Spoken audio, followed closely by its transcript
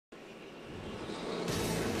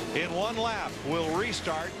in one lap. We'll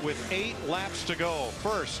restart with 8 laps to go.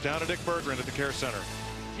 First, down to Dick Berggren at the Care Center.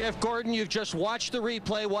 Jeff Gordon, you've just watched the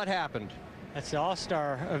replay. What happened? That's the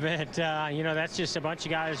All-Star event. You know, that's just a bunch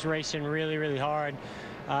of guys racing really, really hard.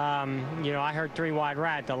 You know, I heard 3 wide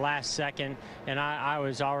right at the last second, and I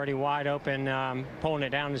was already wide open, pulling it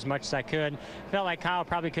down as much as I could. Felt like Kyle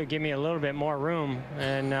probably could give me a little bit more room,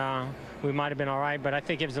 and we might have been all right, but I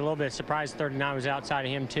think it was a little bit of surprise. 39 was outside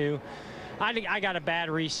of him, too. I got a bad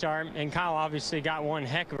restart, and Kyle obviously got one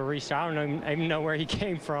heck of a restart. I don't even know where he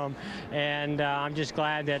came from, and I'm just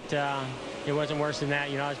glad that it wasn't worse than that.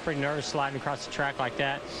 You know, I was pretty nervous sliding across the track like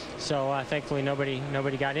that, so thankfully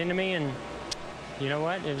nobody got into me, and you know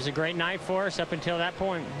what? It was a great night for us up until that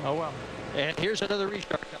point. Oh, well. And here's another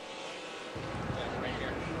restart.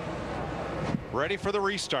 Ready for the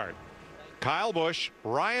restart. Kyle Busch,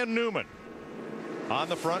 Ryan Newman on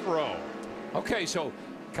the front row. Okay, so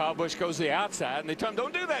Kyle Busch goes to the outside, and they tell him,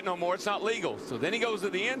 don't do that no more. It's not legal. So then he goes to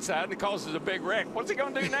the inside, and it causes a big wreck. What's he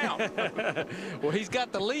going to do now? Well, he's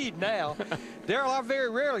got the lead now. Darrell, I very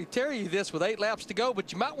rarely tell you this with 8 laps to go,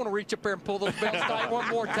 but you might want to reach up there and pull those belts tight one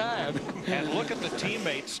more time. And look at the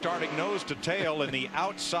teammates starting nose to tail in the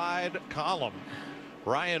outside column.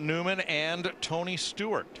 Ryan Newman and Tony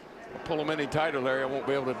Stewart. Pull them any tighter, Larry. I won't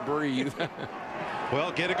be able to breathe. Well,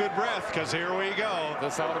 get a good breath, because here we go.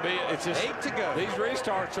 This ought to be it. It's just 8 to go. These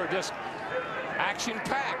restarts are just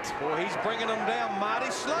action-packed. Boy, he's bringing them down mighty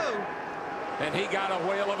slow. And he got a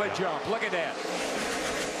whale of a jump. Look at that.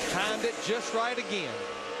 Timed it just right again.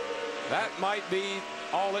 That might be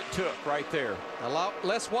all it took right there.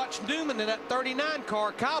 Let's watch Newman in that 39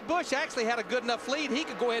 car. Kyle Busch actually had a good enough lead. He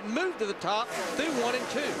could go ahead and move to the top through 1 and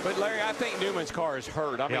 2. But, Larry, I think Newman's car is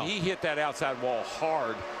hurt. I mean, he hit that outside wall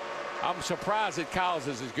hard. I'm surprised that Kyle's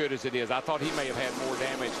is as good as it is. I thought he may have had more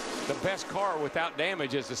damage. The best car without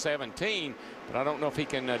damage is the 17, but I don't know if he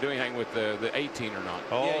can do anything with the 18 or not.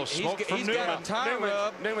 Oh, yeah, smoke from he's Newman. got a tire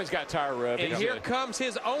rub. Newman's got tire rub. And here comes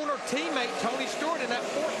his owner teammate, Tony Stewart, in that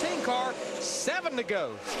 14 car. 7 to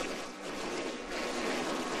go.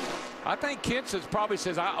 I think Kenseth probably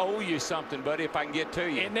says, I owe you something, buddy, if I can get to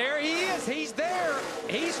you. And there he is. He's there.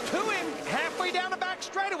 He's to him halfway down the back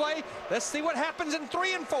straightaway. Let's see what happens in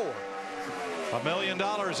 3 and 4. $1 million in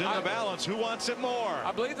the balance. Who wants it more?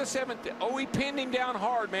 I believe the 7th. Oh, he pinned him down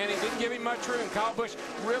hard, man. He didn't give him much room. Kyle Busch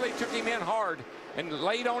really took him in hard and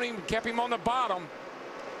laid on him, kept him on the bottom.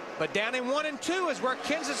 But down in 1 and 2 is where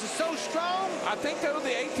Kenseth is so strong. I think, though,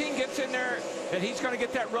 the 18 gets in there, and he's going to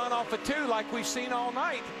get that run off of 2 like we've seen all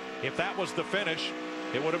night. If that was the finish,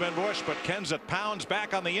 it would have been Busch, but Kenseth pounds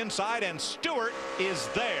back on the inside, and Stewart is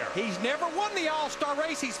there. He's never won the All-Star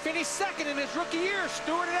race. He's finished 2nd in his rookie year.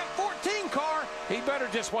 Stewart in that 14 car. He better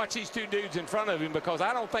just watch these 2 dudes in front of him, because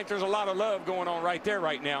I don't think there's a lot of love going on right there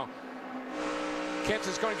right now.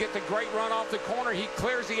 Kenseth's going to get the great run off the corner. He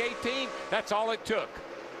clears the 18. That's all it took.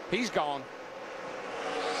 He's gone.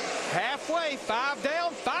 Halfway, 5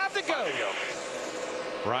 down, 5 to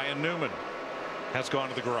go. Ryan Newman has gone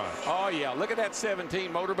to the garage. Oh, yeah. Look at that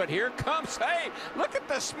 17 motor. But here comes, hey, look at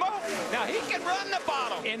the smoke. Now he can run the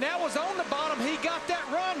bottom. And that was on the bottom. He got that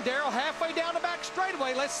run, Darrell, halfway down the back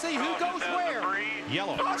straightaway. Let's see who goes where.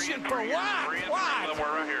 Yellow. Caution for what?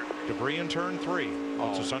 Right here. Debris in turn 3.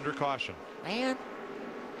 Puts us under caution. Man.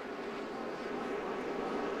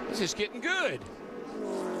 This is getting good.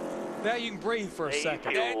 Now you can breathe for a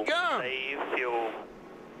second. Fuel. Gum. Save fuel.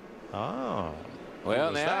 Oh.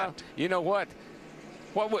 Well, now, you know what?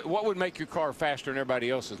 What would make your car faster than everybody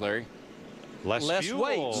else's, Larry? Less fuel.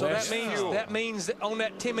 Weight. So Less that means that on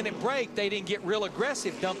that 10-minute break, they didn't get real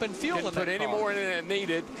aggressive dumping fuel in that put any car. more in it than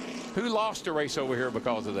needed. Who lost a race over here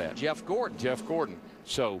because of that? Jeff Gordon. Jeff Gordon.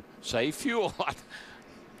 So save fuel.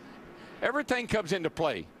 Everything comes into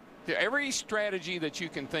play. Every strategy that you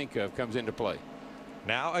can think of comes into play.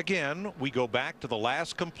 Now again, we go back to the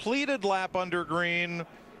last completed lap under green,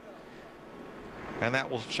 and that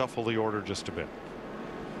will shuffle the order just a bit.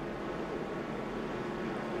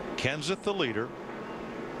 Kenseth the leader,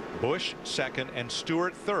 Busch 2nd, and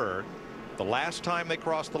Stewart 3rd. The last time they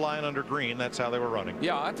crossed the line under green, that's how they were running.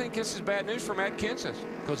 Yeah, I think this is bad news for Matt Kenseth,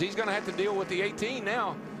 because he's going to have to deal with the 18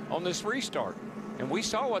 now on this restart. And we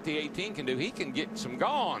saw what the 18 can do. He can get some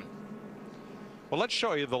gone. Well, let's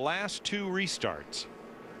show you the last 2 restarts.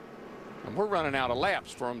 And we're running out of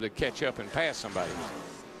laps for him to catch up and pass somebody.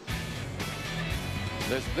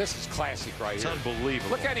 This is classic right it's here. It's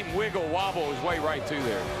unbelievable. Look at him wiggle wobble his way right through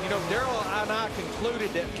there. You know, Darrell and I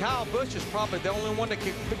concluded that Kyle Busch is probably the only one that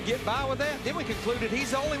could get by with that. Then we concluded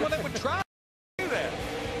he's the only one that would try to do that.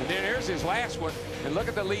 And then here's his last one, and look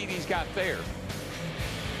at the lead he's got there.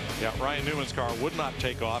 Yeah, Ryan Newman's car would not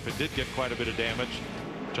take off. It did get quite a bit of damage.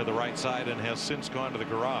 to the right side and has since gone to the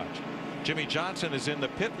garage. Jimmy Johnson is in the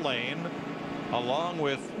pit lane along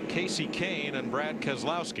with Casey Kane and Brad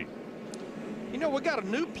Keselowski. You know, we got a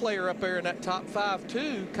new player up there in that top 5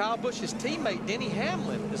 too. Kyle Busch's teammate Denny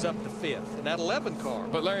Hamlin is up to 5th in that 11 car.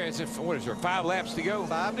 But Larry, what is there, 5 laps to go?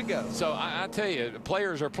 5 to go. So I tell you,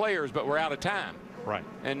 players are players, but we're out of time. Right.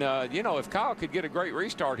 And you know, if Kyle could get a great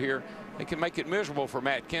restart here, it can make it miserable for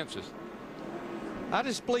Matt Kenseth. I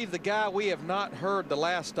just believe the guy we have not heard the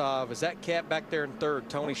last of is that cat back there in 3rd,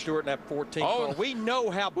 Tony Stewart, in that 14 car. We know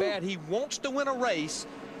how bad he wants to win a race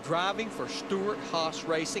driving for Stewart-Haas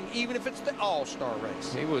Racing, even if it's the all-star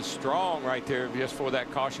race. He was strong right there just before that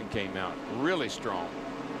caution came out. Really strong.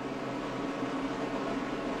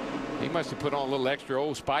 He must have put on a little extra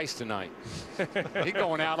Old Spice tonight. He's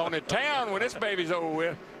going out on the town when this baby's over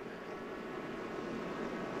with.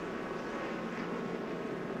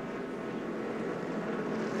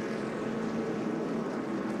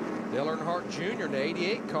 Dale Earnhardt Jr. in the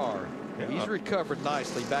 88 car. Yeah. He's recovered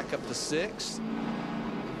nicely, back up to 6th.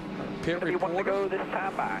 Pit report go this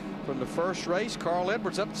time by. From the first race, Carl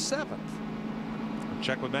Edwards up to 7th.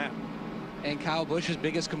 Check with Matt. And Kyle Busch's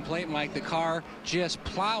biggest complaint, Mike, the car just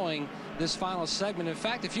plowing this final segment. In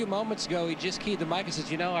fact, a few moments ago, he just keyed the mic and says,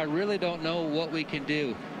 you know, I really don't know what we can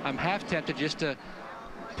do. I'm half tempted just to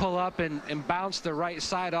pull up and bounce the right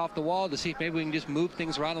side off the wall to see if maybe we can just move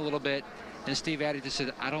things around a little bit. And Steve Addy just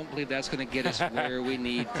said, I don't believe that's going to get us where we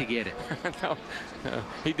need to get it. No.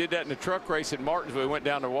 He did that in the truck race at Martinsville. He went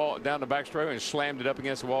down the wall, down the back straight and slammed it up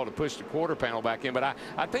against the wall to push the quarter panel back in. But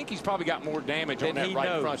I think he's probably got more damage on that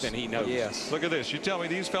right front than he knows. Yes. Look at this. You tell me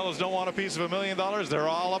these fellas don't want a piece of $1 million? They're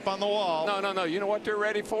all up on the wall. No, no, no. You know what they're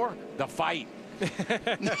ready for? The fight. And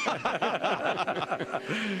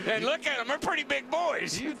look at them, they're pretty big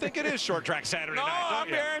boys. You think it is short track Saturday night? I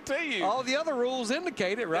guarantee you. All the other rules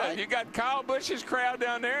indicate it, right? Yeah, you got Kyle Busch's crowd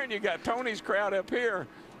down there, and you got Tony's crowd up here.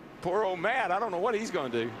 Poor old Matt, I don't know what he's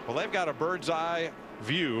going to do. Well, they've got a bird's eye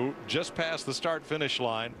view just past the start finish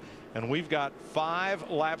line, and we've got 5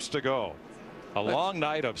 laps to go. A long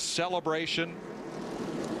night of celebration.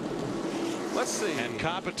 Let's see. And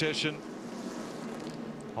competition.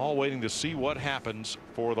 All waiting to see what happens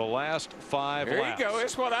for the last 5 laps. There you go.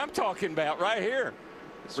 It's what I'm talking about right here.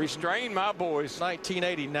 Restrain my boys.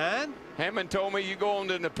 1989. Hammond told me, you go on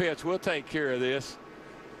to the pits. We'll take care of this.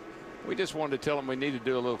 We just wanted to tell them we need to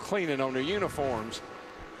do a little cleaning on their uniforms.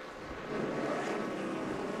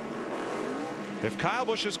 If Kyle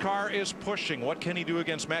Busch's car is pushing, what can he do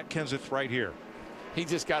against Matt Kenseth right here? He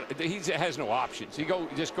has no options.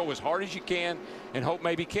 Just go as hard as you can and hope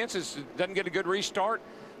maybe Kenseth doesn't get a good restart.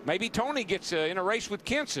 Maybe Tony gets in a race with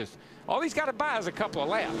Kenseth. All he's got to buy is a couple of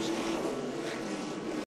laps.